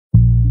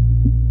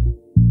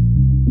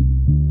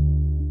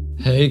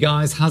Hey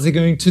guys, how's it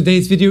going?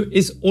 Today's video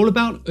is all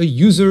about a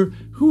user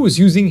who was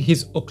using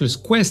his Oculus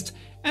Quest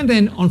and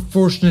then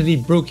unfortunately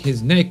broke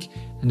his neck,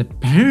 and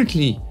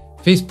apparently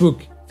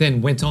Facebook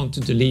then went on to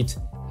delete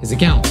his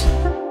account.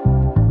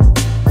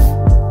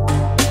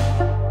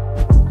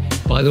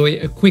 By the way,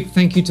 a quick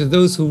thank you to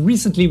those who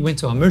recently went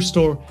to our merch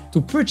store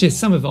to purchase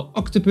some of our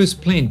octopus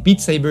playing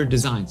Beat Saber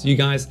designs. You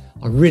guys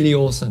are really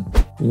awesome.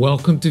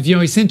 Welcome to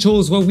VR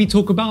Essentials, where we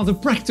talk about the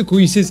practical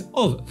uses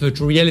of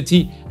virtual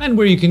reality and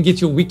where you can get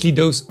your weekly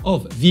dose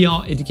of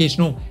VR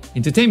educational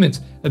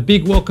entertainment. A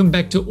big welcome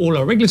back to all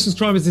our regular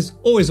subscribers. It's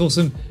always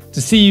awesome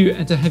to see you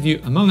and to have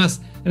you among us.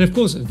 And of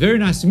course, very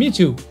nice to meet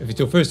you if it's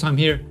your first time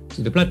here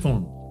to the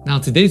platform. Now,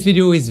 today's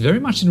video is very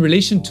much in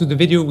relation to the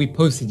video we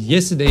posted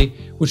yesterday,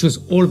 which was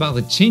all about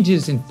the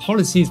changes in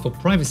policies for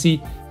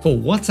privacy for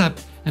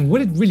WhatsApp and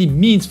what it really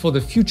means for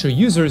the future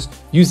users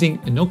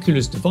using an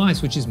Oculus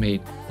device which is made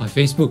by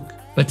Facebook.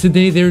 But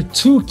today there are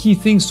two key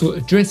things to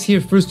address here.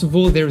 First of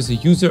all, there is a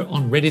user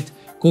on Reddit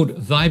called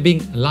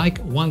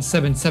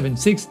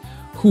VibingLike1776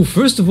 who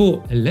first of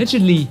all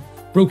allegedly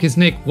broke his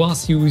neck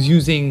whilst he was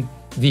using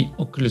the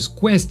Oculus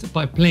Quest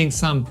by playing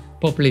some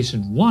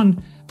Population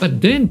 1,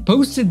 but then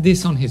posted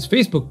this on his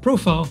Facebook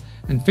profile,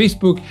 and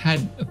Facebook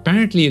had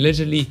apparently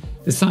allegedly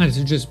decided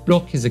to just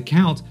block his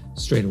account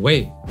straight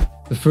away.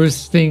 The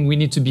first thing we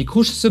need to be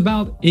cautious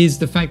about is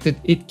the fact that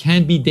it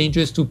can be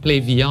dangerous to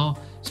play VR,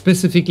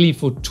 specifically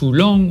for too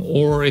long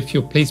or if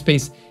your play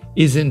space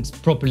isn't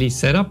properly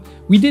set up.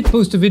 We did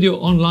post a video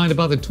online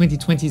about the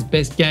 2020's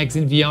best gags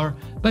in VR,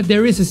 but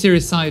there is a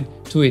serious side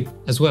to it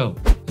as well.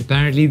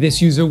 Apparently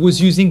this user was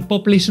using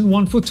Population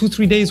 1 for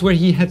 2-3 days where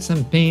he had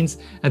some pains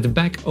at the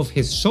back of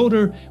his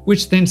shoulder,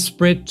 which then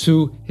spread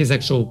to his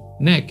actual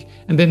neck.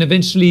 And then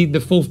eventually the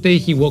 4th day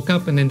he woke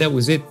up and then that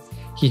was it.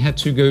 He had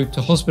to go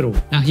to hospital.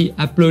 Now he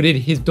uploaded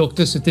his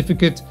doctor's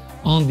certificate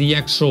on the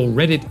actual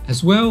Reddit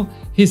as well.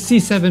 His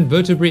C7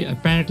 vertebrae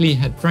apparently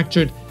had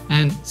fractured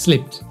and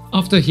slipped.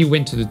 After he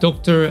went to the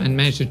doctor and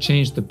managed to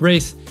change the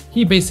brace,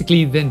 he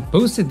basically then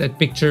posted that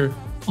picture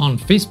on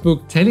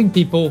Facebook telling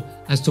people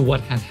as to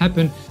what had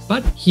happened,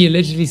 but he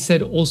allegedly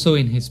said also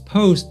in his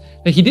post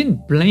that he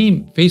didn't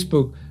blame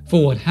Facebook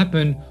for what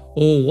happened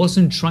or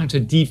wasn't trying to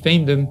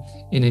defame them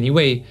in any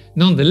way.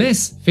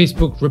 Nonetheless,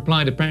 Facebook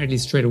replied apparently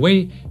straight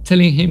away,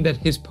 telling him that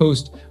his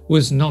post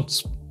was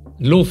not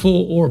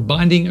lawful or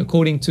binding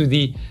according to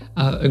the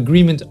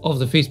agreement of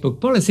the Facebook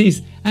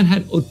policies and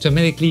had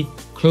automatically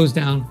closed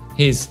down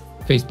his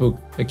Facebook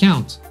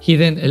account. He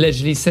then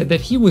allegedly said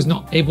that he was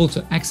not able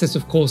to access,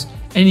 of course,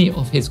 any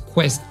of his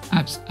Quest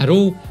apps at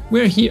all,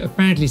 where he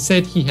apparently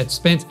said he had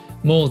spent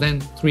more than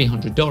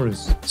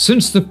 $300.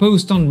 Since the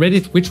post on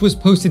Reddit, which was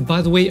posted,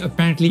 by the way,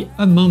 apparently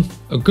a month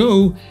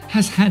ago,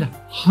 has had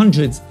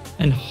hundreds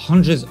and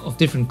hundreds of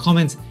different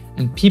comments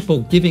and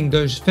people giving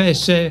their fair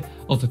share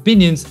of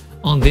opinions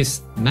on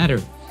this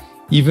matter.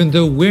 Even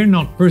though we're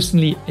not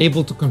personally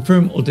able to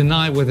confirm or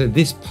deny whether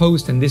this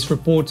post and this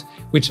report,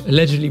 which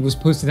allegedly was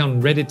posted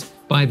on Reddit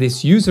by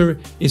this user,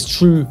 is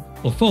true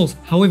or false.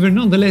 However,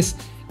 nonetheless,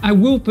 I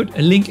will put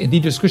a link in the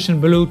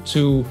description below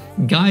to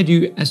guide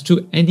you as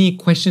to any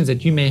questions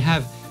that you may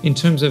have in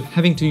terms of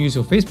having to use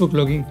your Facebook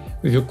login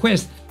with your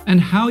Quest and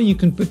how you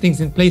can put things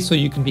in place so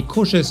you can be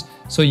cautious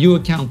so your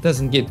account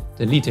doesn't get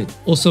deleted.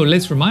 Also,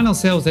 let's remind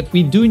ourselves that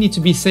we do need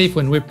to be safe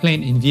when we're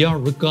playing in VR,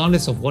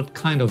 regardless of what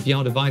kind of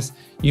VR device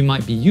you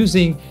might be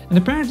using. And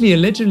apparently,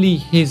 allegedly,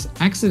 his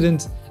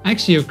accident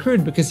actually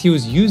occurred because he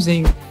was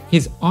using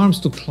his arms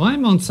to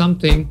climb on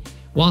something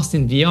whilst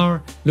in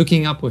VR,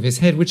 looking up with his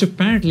head, which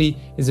apparently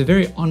is a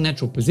very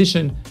unnatural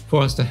position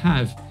for us to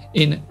have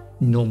in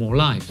normal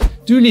life.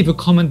 Do leave a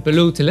comment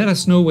below to let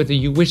us know whether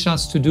you wish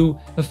us to do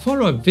a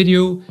follow-up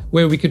video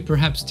where we could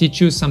perhaps teach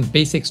you some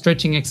basic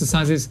stretching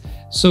exercises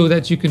so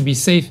that you can be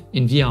safe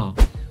in VR.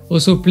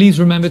 Also, please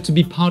remember to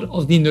be part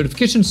of the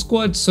notification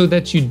squad so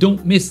that you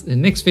don't miss the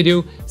next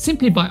video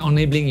simply by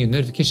enabling your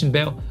notification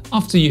bell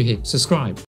after you hit subscribe.